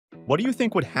What do you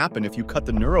think would happen if you cut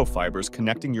the neurofibers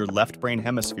connecting your left brain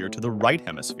hemisphere to the right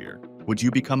hemisphere? Would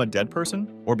you become a dead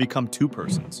person or become two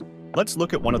persons? Let's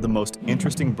look at one of the most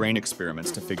interesting brain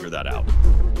experiments to figure that out.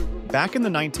 Back in the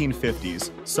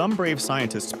 1950s, some brave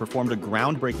scientists performed a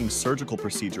groundbreaking surgical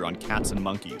procedure on cats and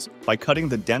monkeys by cutting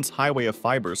the dense highway of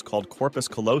fibers called corpus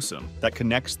callosum that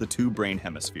connects the two brain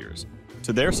hemispheres.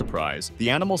 To their surprise,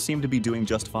 the animals seemed to be doing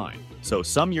just fine. So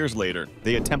some years later,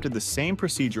 they attempted the same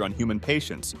procedure on human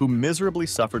patients who miserably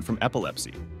suffered from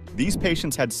epilepsy. These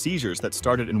patients had seizures that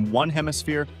started in one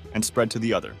hemisphere and spread to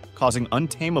the other, causing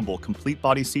untamable complete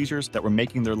body seizures that were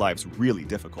making their lives really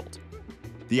difficult.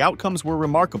 The outcomes were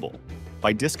remarkable.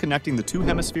 By disconnecting the two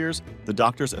hemispheres, the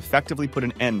doctors effectively put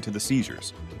an end to the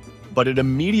seizures. But it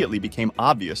immediately became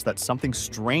obvious that something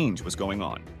strange was going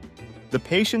on. The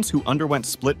patients who underwent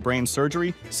split brain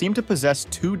surgery seemed to possess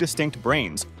two distinct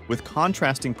brains with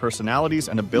contrasting personalities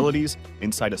and abilities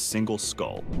inside a single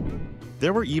skull.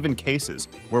 There were even cases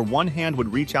where one hand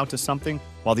would reach out to something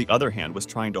while the other hand was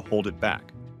trying to hold it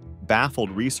back.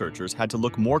 Baffled researchers had to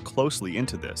look more closely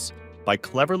into this by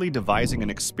cleverly devising an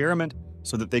experiment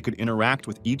so that they could interact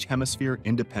with each hemisphere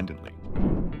independently.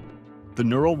 The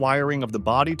neural wiring of the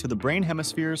body to the brain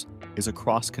hemispheres is a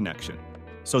cross-connection.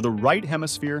 So the right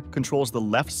hemisphere controls the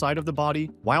left side of the body,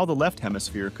 while the left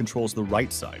hemisphere controls the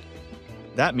right side.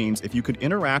 That means if you could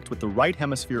interact with the right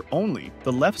hemisphere only,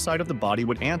 the left side of the body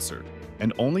would answer,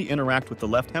 and only interact with the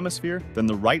left hemisphere, then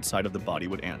the right side of the body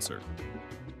would answer.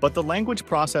 But the language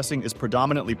processing is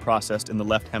predominantly processed in the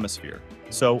left hemisphere,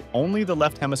 so only the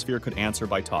left hemisphere could answer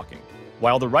by talking,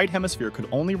 while the right hemisphere could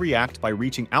only react by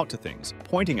reaching out to things,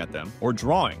 pointing at them, or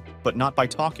drawing, but not by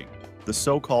talking, the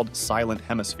so-called silent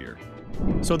hemisphere.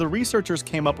 So the researchers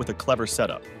came up with a clever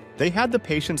setup. They had the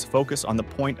patients focus on the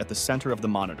point at the center of the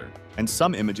monitor, and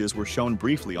some images were shown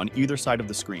briefly on either side of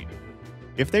the screen.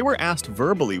 If they were asked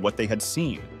verbally what they had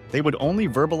seen, they would only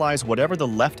verbalize whatever the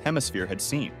left hemisphere had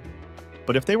seen.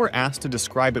 But if they were asked to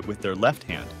describe it with their left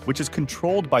hand, which is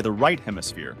controlled by the right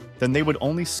hemisphere, then they would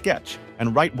only sketch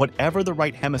and write whatever the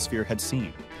right hemisphere had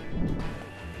seen.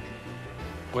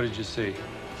 What did you see?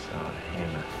 Saw a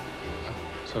hammer.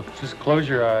 So just close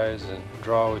your eyes and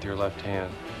draw with your left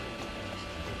hand.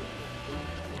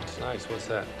 That's nice. What's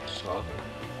that? Saw.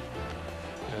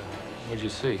 Yeah. What'd you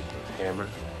see? Hammer.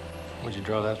 What'd you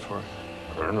draw that for?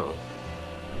 I don't know.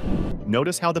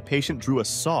 Notice how the patient drew a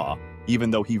saw,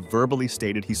 even though he verbally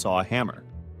stated he saw a hammer.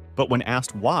 But when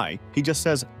asked why, he just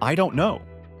says, "I don't know."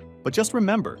 But just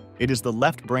remember, it is the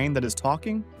left brain that is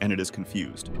talking, and it is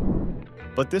confused.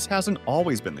 But this hasn't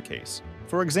always been the case.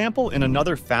 For example, in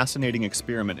another fascinating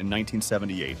experiment in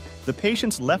 1978, the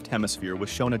patient's left hemisphere was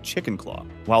shown a chicken claw,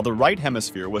 while the right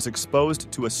hemisphere was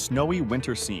exposed to a snowy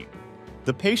winter scene.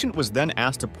 The patient was then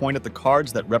asked to point at the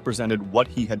cards that represented what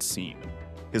he had seen.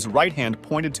 His right hand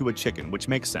pointed to a chicken, which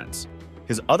makes sense.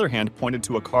 His other hand pointed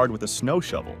to a card with a snow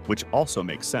shovel, which also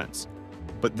makes sense.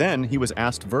 But then he was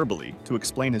asked verbally to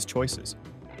explain his choices.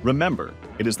 Remember,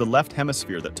 it is the left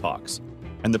hemisphere that talks,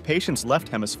 and the patient's left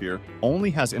hemisphere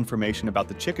only has information about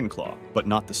the chicken claw, but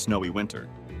not the snowy winter.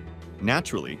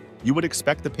 Naturally, you would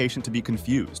expect the patient to be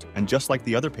confused, and just like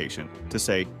the other patient, to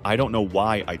say, "I don't know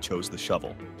why I chose the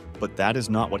shovel." But that is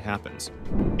not what happens.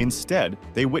 Instead,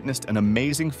 they witnessed an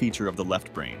amazing feature of the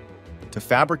left brain: to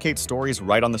fabricate stories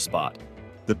right on the spot.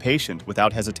 The patient,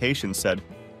 without hesitation, said,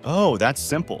 "Oh, that's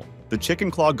simple. The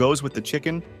chicken claw goes with the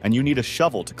chicken, and you need a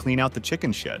shovel to clean out the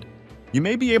chicken shed." You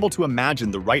may be able to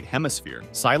imagine the right hemisphere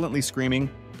silently screaming,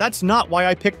 "That's not why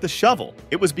I picked the shovel.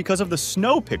 It was because of the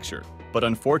snow picture." But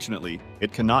unfortunately,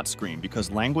 it cannot scream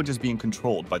because language is being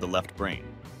controlled by the left brain.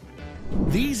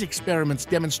 These experiments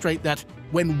demonstrate that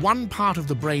when one part of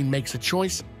the brain makes a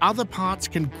choice, other parts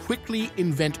can quickly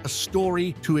invent a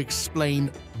story to explain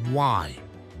why.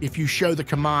 If you show the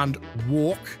command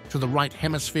 "walk" to the right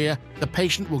hemisphere, the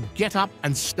patient will get up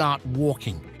and start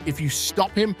walking. If you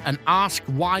stop him and ask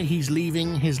why he's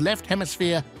leaving, his left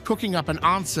hemisphere, cooking up an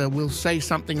answer, will say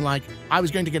something like, "I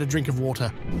was going to get a drink of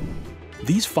water."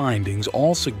 These findings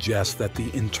all suggest that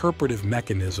the interpretive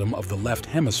mechanism of the left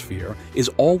hemisphere is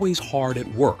always hard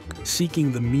at work,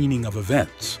 seeking the meaning of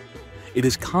events. It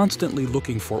is constantly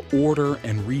looking for order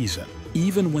and reason,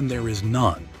 even when there is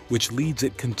none, which leads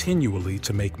it continually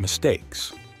to make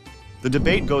mistakes. The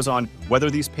debate goes on whether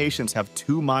these patients have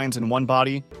two minds in one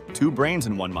body, two brains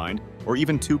in one mind, or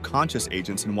even two conscious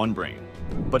agents in one brain.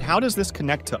 But how does this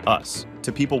connect to us,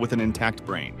 to people with an intact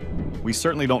brain? We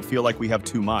certainly don't feel like we have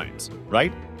two minds,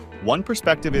 right? One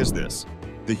perspective is this: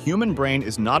 the human brain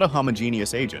is not a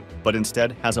homogeneous agent, but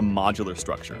instead has a modular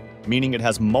structure, meaning it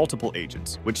has multiple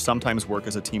agents, which sometimes work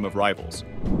as a team of rivals.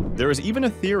 There is even a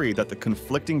theory that the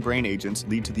conflicting brain agents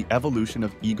lead to the evolution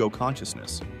of ego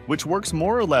consciousness, which works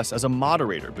more or less as a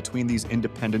moderator between these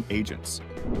independent agents.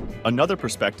 Another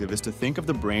perspective is to think of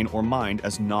the brain or mind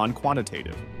as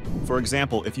non-quantitative. For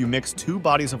example, if you mix two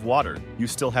bodies of water, you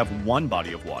still have one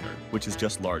body of water, which is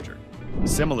just larger.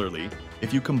 Similarly,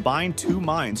 if you combine two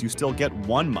minds, you still get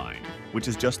one mind, which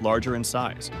is just larger in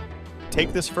size.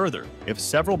 Take this further. If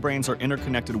several brains are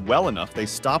interconnected well enough, they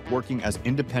stop working as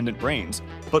independent brains,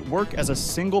 but work as a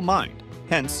single mind,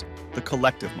 hence the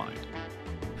collective mind.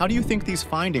 How do you think these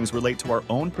findings relate to our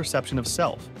own perception of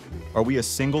self? Are we a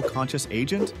single conscious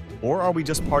agent, or are we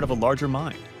just part of a larger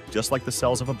mind, just like the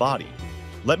cells of a body?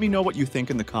 Let me know what you think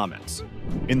in the comments.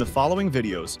 In the following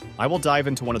videos, I will dive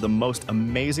into one of the most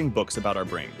amazing books about our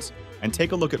brains and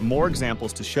take a look at more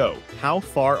examples to show how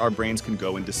far our brains can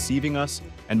go in deceiving us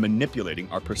and manipulating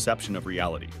our perception of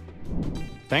reality.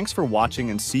 Thanks for watching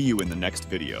and see you in the next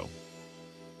video.